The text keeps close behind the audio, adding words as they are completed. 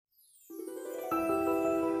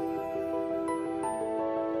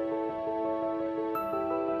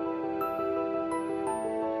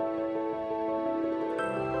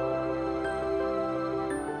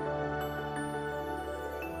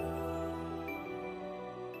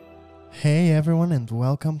Hey everyone and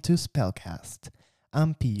welcome to Spellcast.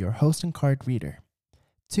 I'm P, your host and card reader.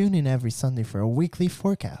 Tune in every Sunday for a weekly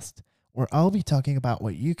forecast, where I'll be talking about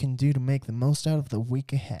what you can do to make the most out of the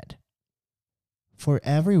week ahead. For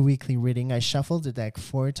every weekly reading, I shuffle the deck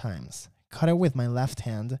 4 times, cut it with my left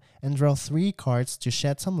hand, and draw 3 cards to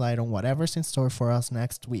shed some light on whatever's in store for us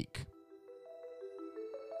next week.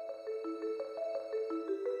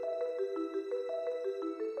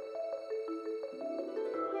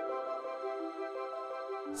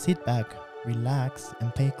 Sit back, relax,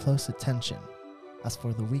 and pay close attention. As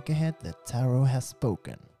for the week ahead, the tarot has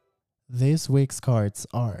spoken. This week's cards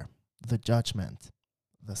are the Judgment,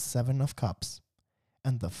 the 7 of Cups,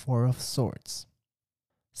 and the 4 of Swords.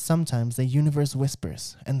 Sometimes the universe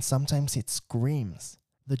whispers, and sometimes it screams.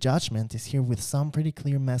 The Judgment is here with some pretty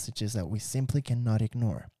clear messages that we simply cannot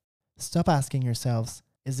ignore. Stop asking yourselves,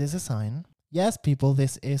 is this a sign? Yes, people,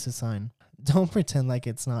 this is a sign. Don't pretend like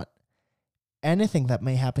it's not. Anything that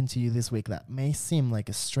may happen to you this week that may seem like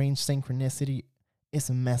a strange synchronicity is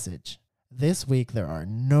a message. This week there are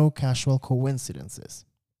no casual coincidences.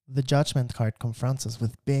 The Judgment card confronts us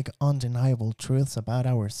with big, undeniable truths about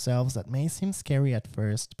ourselves that may seem scary at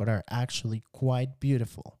first but are actually quite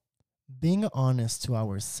beautiful. Being honest to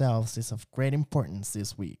ourselves is of great importance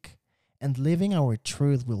this week, and living our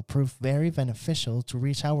truth will prove very beneficial to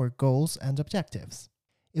reach our goals and objectives.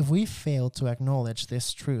 If we fail to acknowledge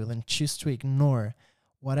this truth and choose to ignore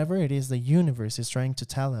whatever it is the universe is trying to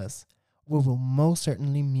tell us, we will most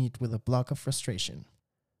certainly meet with a block of frustration.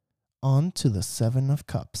 On to the 7 of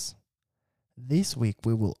Cups. This week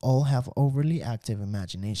we will all have overly active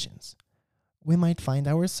imaginations. We might find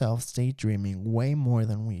ourselves daydreaming way more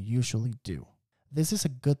than we usually do. This is a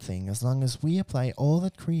good thing as long as we apply all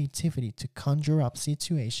that creativity to conjure up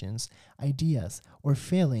situations, ideas, or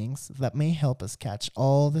feelings that may help us catch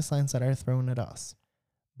all the signs that are thrown at us.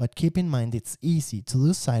 But keep in mind it's easy to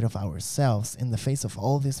lose sight of ourselves in the face of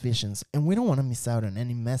all these visions, and we don't want to miss out on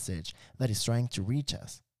any message that is trying to reach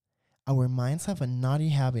us. Our minds have a naughty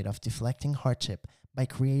habit of deflecting hardship by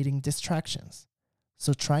creating distractions,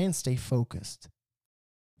 so try and stay focused.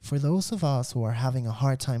 For those of us who are having a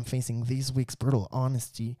hard time facing this week's brutal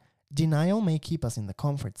honesty, denial may keep us in the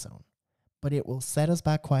comfort zone, but it will set us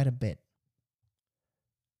back quite a bit.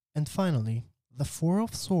 And finally, the 4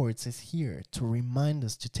 of Swords is here to remind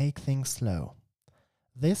us to take things slow.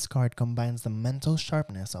 This card combines the mental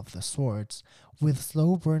sharpness of the swords with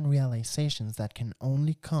slow burn realizations that can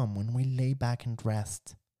only come when we lay back and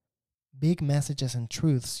rest. Big messages and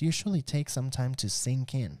truths usually take some time to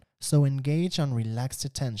sink in, so engage on relaxed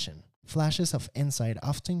attention. Flashes of insight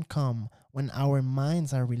often come when our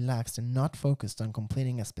minds are relaxed and not focused on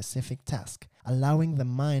completing a specific task, allowing the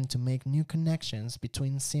mind to make new connections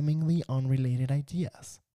between seemingly unrelated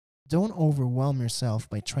ideas. Don't overwhelm yourself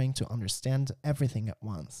by trying to understand everything at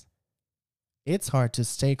once. It's hard to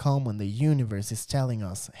stay calm when the universe is telling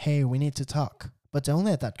us, hey, we need to talk. But don't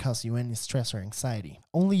let that cause you any stress or anxiety.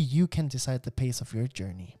 Only you can decide the pace of your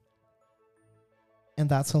journey. And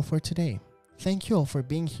that's all for today. Thank you all for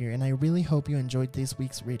being here, and I really hope you enjoyed this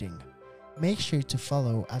week's reading. Make sure to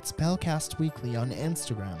follow @Spellcast Weekly on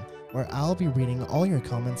Instagram, where I'll be reading all your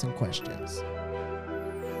comments and questions.